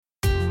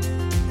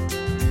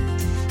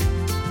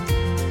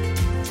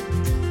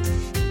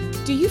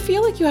Do you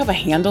feel like you have a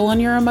handle on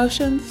your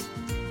emotions?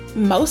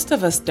 Most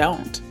of us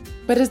don't.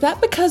 But is that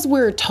because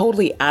we're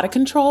totally out of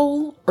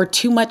control or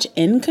too much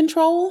in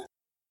control?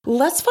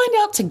 Let's find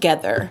out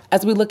together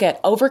as we look at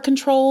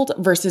over-controlled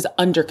versus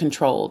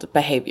under-controlled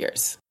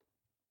behaviors.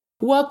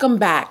 Welcome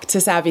back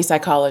to Savvy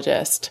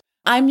Psychologist.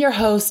 I'm your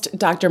host,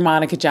 Dr.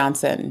 Monica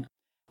Johnson.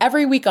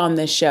 Every week on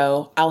this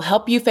show, I'll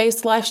help you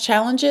face life's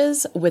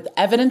challenges with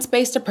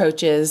evidence-based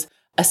approaches,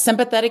 a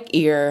sympathetic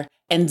ear,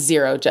 and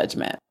zero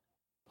judgment.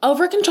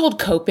 Over-controlled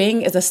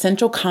coping is a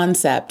central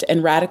concept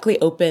in radically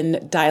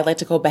open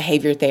dialectical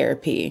behavior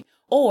therapy,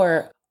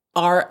 or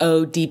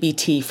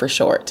RODBT for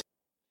short.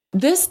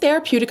 This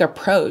therapeutic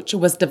approach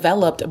was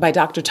developed by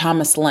Dr.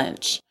 Thomas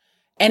Lynch,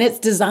 and it's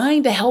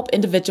designed to help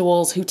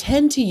individuals who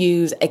tend to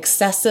use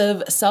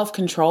excessive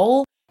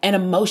self-control and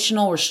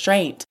emotional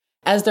restraint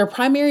as their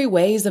primary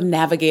ways of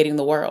navigating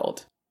the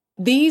world.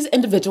 These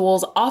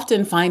individuals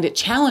often find it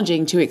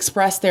challenging to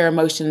express their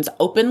emotions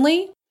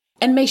openly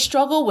and may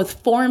struggle with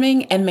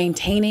forming and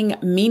maintaining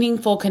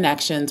meaningful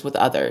connections with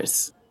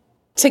others.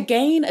 To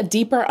gain a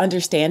deeper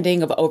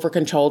understanding of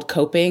over-controlled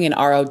coping and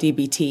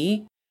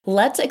RODBT,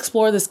 let's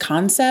explore this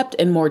concept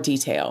in more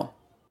detail.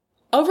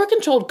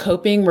 Over-controlled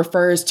coping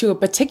refers to a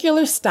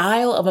particular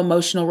style of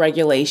emotional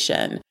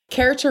regulation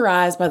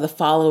characterized by the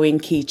following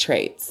key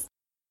traits.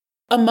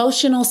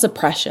 Emotional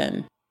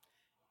suppression.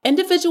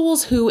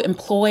 Individuals who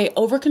employ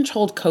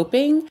over-controlled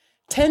coping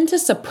tend to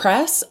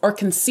suppress or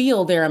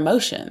conceal their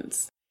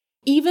emotions,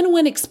 even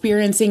when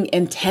experiencing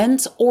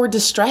intense or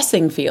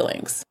distressing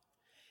feelings.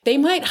 They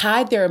might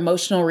hide their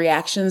emotional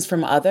reactions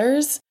from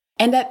others,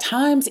 and at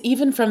times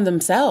even from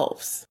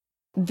themselves.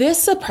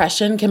 This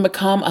suppression can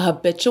become a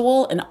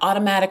habitual and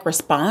automatic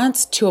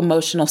response to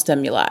emotional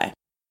stimuli.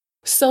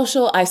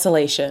 Social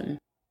isolation.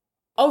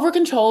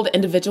 Over-controlled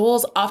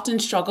individuals often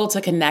struggle to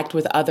connect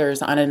with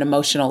others on an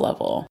emotional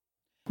level.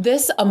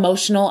 This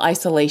emotional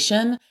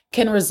isolation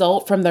can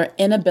result from their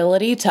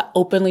inability to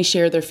openly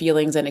share their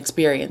feelings and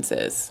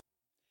experiences.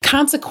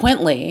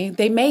 Consequently,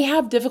 they may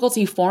have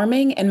difficulty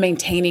forming and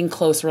maintaining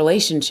close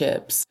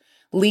relationships,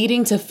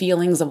 leading to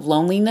feelings of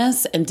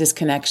loneliness and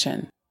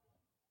disconnection.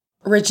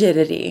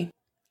 Rigidity.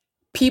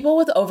 People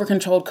with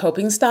over-controlled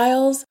coping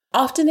styles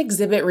often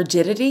exhibit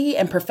rigidity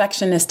and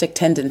perfectionistic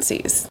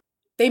tendencies.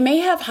 They may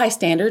have high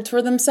standards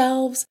for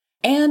themselves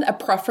and a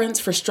preference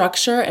for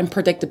structure and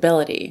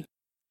predictability.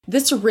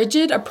 This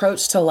rigid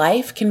approach to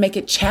life can make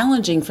it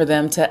challenging for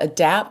them to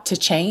adapt to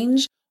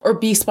change or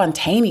be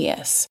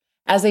spontaneous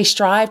as they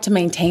strive to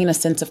maintain a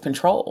sense of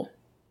control.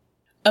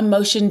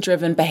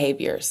 Emotion-driven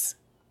behaviors.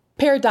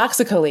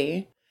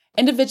 Paradoxically,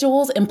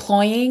 individuals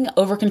employing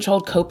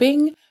over-controlled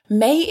coping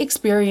may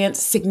experience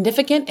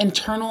significant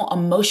internal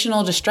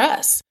emotional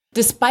distress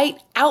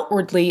despite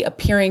outwardly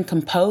appearing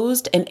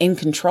composed and in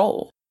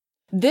control.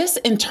 This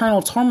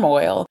internal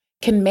turmoil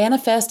can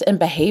manifest in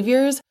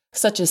behaviors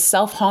such as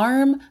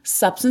self-harm,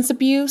 substance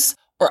abuse,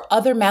 or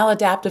other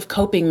maladaptive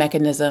coping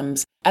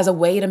mechanisms as a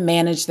way to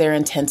manage their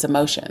intense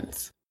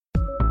emotions.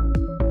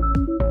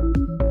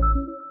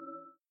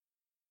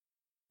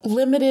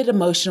 Limited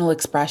emotional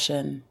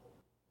expression.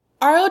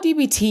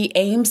 RODBT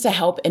aims to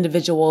help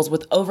individuals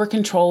with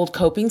over-controlled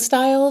coping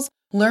styles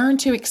learn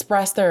to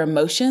express their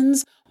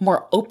emotions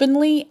more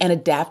openly and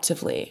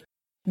adaptively.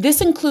 This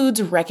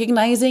includes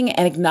recognizing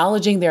and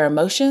acknowledging their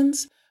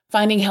emotions,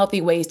 finding healthy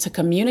ways to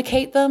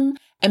communicate them,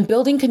 and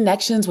building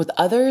connections with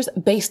others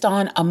based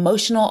on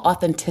emotional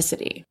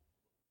authenticity.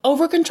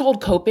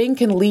 Over-controlled coping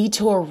can lead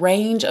to a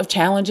range of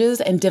challenges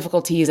and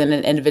difficulties in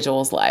an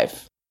individual's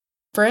life.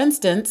 For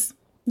instance,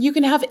 you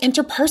can have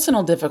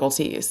interpersonal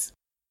difficulties.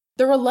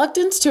 The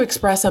reluctance to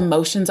express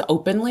emotions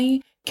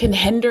openly can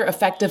hinder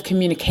effective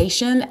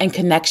communication and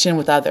connection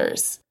with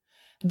others.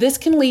 This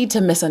can lead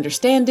to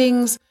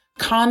misunderstandings,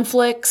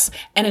 conflicts,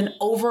 and an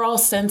overall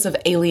sense of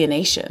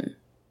alienation.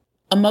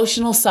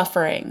 Emotional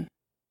suffering.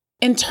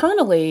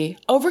 Internally,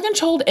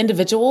 over-controlled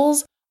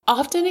individuals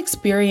often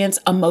experience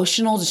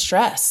emotional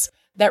distress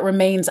that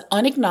remains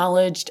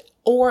unacknowledged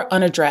or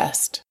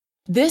unaddressed.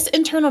 This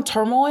internal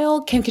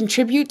turmoil can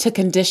contribute to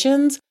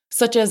conditions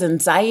such as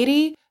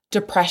anxiety,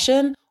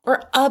 depression,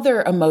 or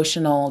other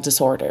emotional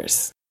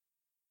disorders.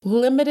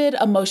 Limited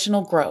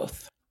emotional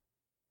growth.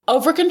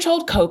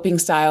 Over-controlled coping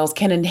styles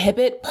can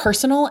inhibit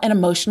personal and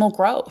emotional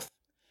growth.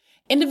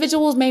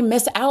 Individuals may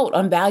miss out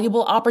on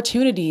valuable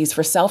opportunities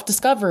for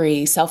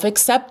self-discovery,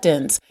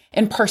 self-acceptance,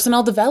 and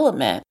personal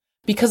development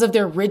because of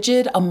their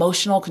rigid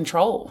emotional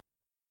control.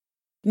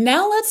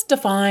 Now let's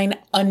define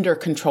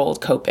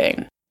under-controlled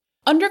coping.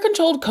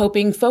 Under-controlled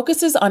coping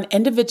focuses on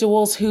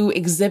individuals who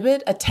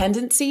exhibit a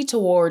tendency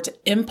towards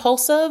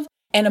impulsive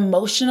and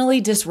emotionally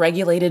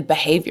dysregulated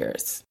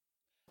behaviors.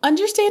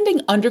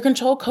 Understanding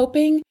under-controlled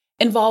coping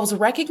involves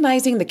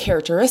recognizing the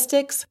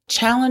characteristics,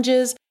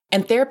 challenges,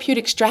 and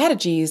therapeutic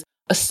strategies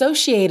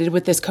associated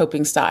with this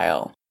coping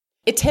style.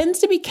 It tends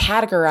to be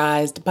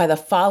categorized by the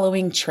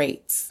following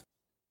traits.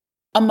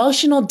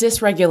 Emotional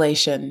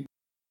dysregulation.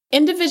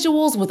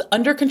 Individuals with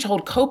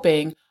under-controlled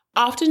coping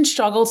often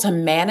struggle to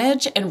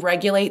manage and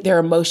regulate their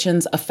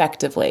emotions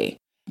effectively.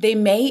 They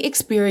may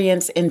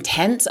experience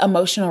intense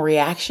emotional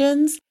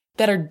reactions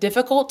that are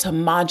difficult to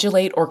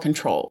modulate or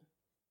control.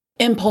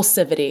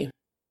 Impulsivity.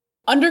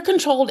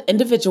 Under-controlled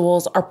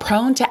individuals are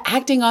prone to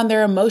acting on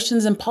their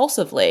emotions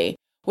impulsively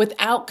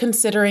without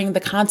considering the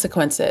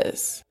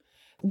consequences.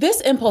 This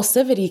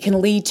impulsivity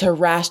can lead to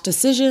rash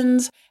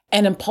decisions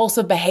and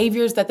impulsive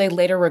behaviors that they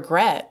later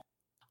regret.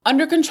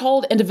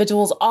 Under-controlled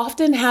individuals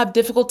often have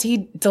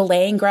difficulty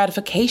delaying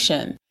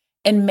gratification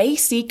and may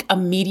seek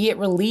immediate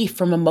relief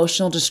from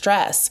emotional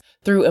distress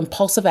through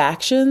impulsive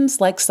actions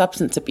like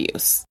substance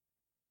abuse.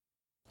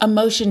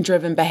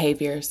 Emotion-driven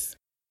behaviors.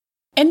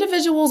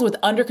 Individuals with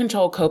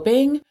under-control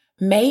coping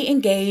may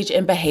engage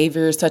in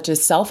behaviors such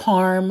as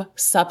self-harm,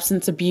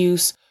 substance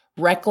abuse,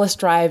 reckless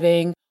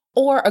driving,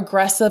 or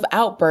aggressive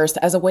outbursts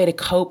as a way to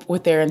cope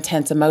with their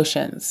intense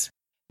emotions.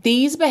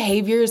 These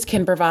behaviors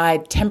can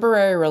provide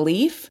temporary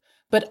relief,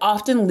 but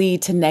often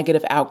lead to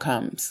negative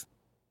outcomes.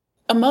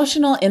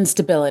 Emotional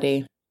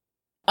instability.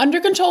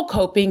 Under-control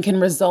coping can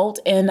result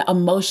in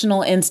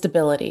emotional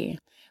instability,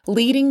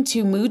 leading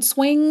to mood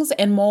swings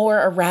and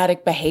more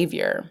erratic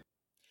behavior.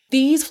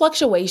 These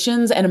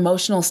fluctuations and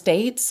emotional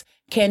states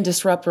can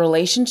disrupt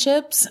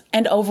relationships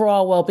and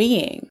overall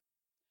well-being.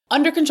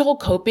 Under-control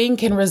coping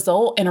can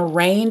result in a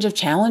range of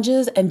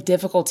challenges and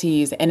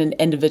difficulties in an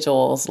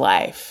individual's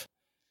life.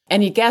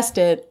 And you guessed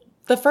it,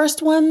 the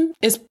first one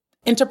is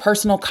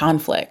interpersonal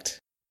conflict.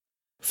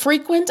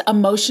 Frequent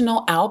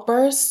emotional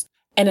outbursts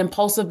and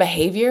impulsive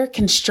behavior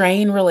can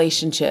strain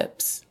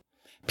relationships.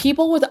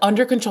 People with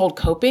under-controlled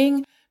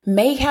coping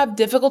may have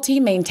difficulty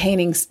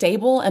maintaining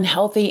stable and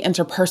healthy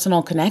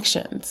interpersonal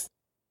connections.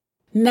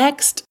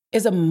 Next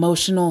is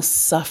emotional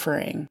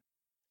suffering.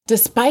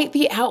 Despite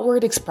the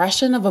outward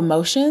expression of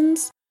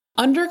emotions,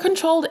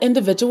 under-controlled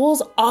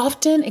individuals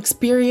often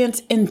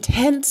experience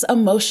intense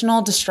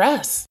emotional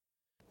distress.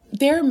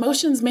 Their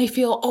emotions may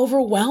feel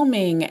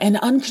overwhelming and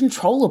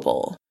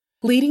uncontrollable,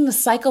 leading to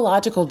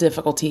psychological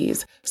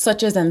difficulties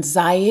such as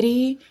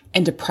anxiety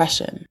and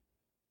depression.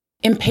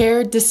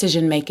 Impaired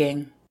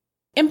decision-making.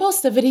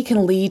 Impulsivity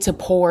can lead to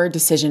poor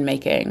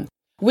decision-making,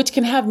 which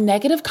can have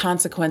negative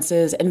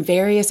consequences in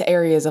various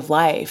areas of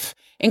life,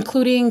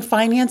 including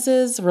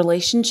finances,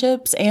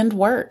 relationships, and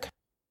work.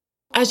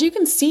 As you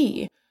can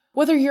see,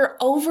 whether you're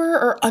over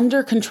or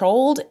under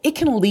controlled, it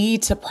can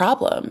lead to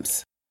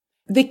problems.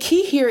 The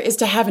key here is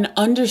to have an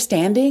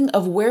understanding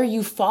of where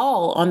you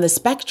fall on the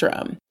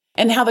spectrum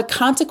and how the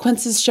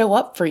consequences show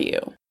up for you.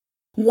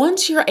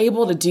 Once you're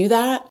able to do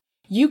that,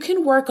 you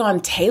can work on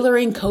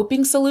tailoring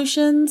coping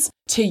solutions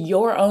to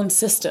your own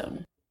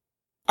system.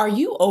 Are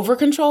you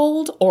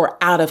over-controlled or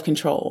out of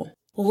control?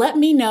 Let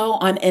me know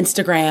on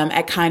Instagram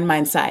at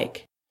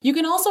KindMindPsych. You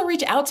can also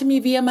reach out to me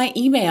via my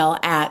email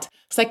at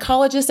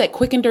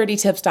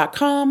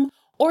psychologist@quickanddirtytips.com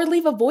or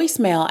leave a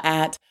voicemail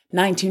at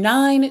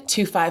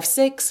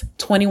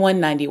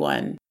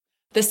 929-256-2191.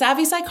 The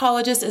Savvy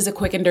Psychologist is a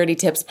Quick and Dirty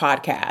Tips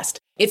podcast.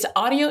 It's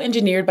audio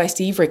engineered by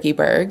Steve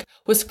Rickyberg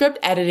with script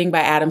editing by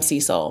Adam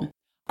Cecil.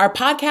 Our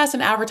podcast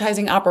and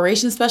advertising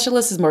operations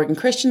specialist is Morgan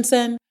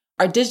Christensen.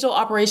 Our digital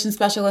operations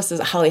specialist is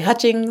Holly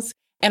Hutchings.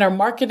 And our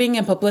marketing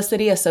and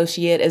publicity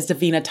associate is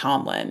Davina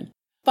Tomlin.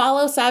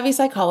 Follow Savvy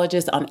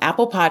Psychologist on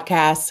Apple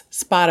Podcasts,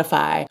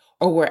 Spotify,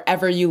 or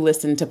wherever you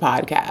listen to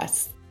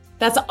podcasts.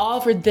 That's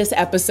all for this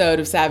episode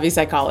of Savvy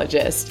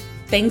Psychologist.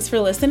 Thanks for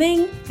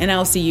listening, and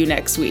I'll see you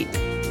next week.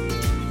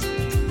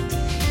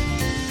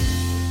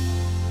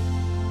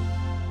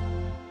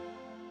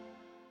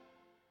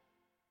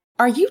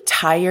 Are you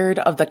tired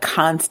of the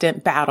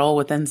constant battle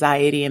with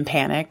anxiety and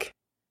panic?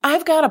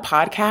 I've got a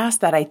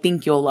podcast that I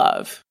think you'll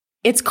love.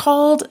 It's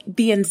called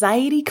the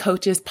Anxiety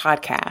Coaches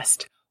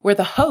Podcast, where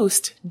the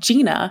host,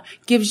 Gina,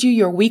 gives you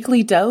your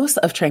weekly dose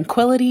of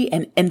tranquility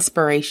and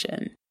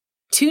inspiration.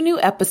 2 new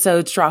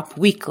episodes drop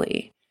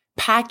weekly,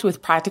 packed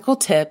with practical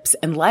tips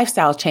and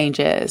lifestyle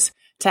changes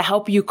to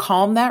help you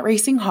calm that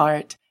racing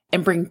heart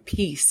and bring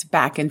peace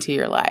back into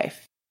your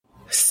life.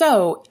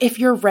 So, if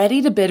you're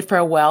ready to bid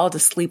farewell to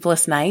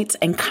sleepless nights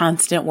and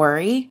constant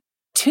worry,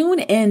 tune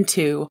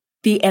into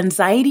the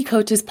Anxiety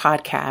Coaches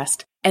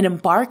Podcast and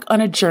embark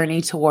on a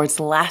journey towards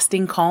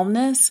lasting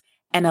calmness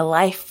and a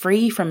life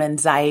free from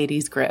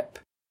anxiety's grip.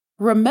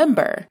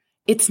 Remember,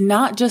 it's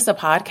not just a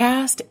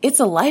podcast,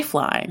 it's a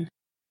lifeline.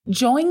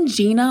 Join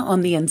Gina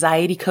on the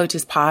Anxiety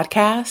Coaches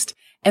Podcast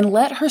and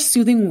let her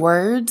soothing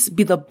words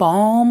be the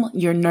balm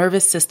your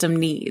nervous system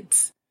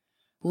needs.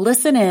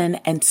 Listen in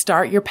and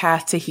start your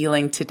path to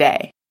healing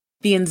today.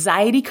 The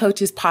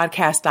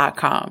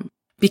AnxietyCoachesPodcast.com,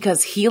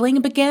 because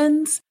healing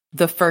begins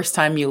the first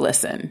time you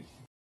listen.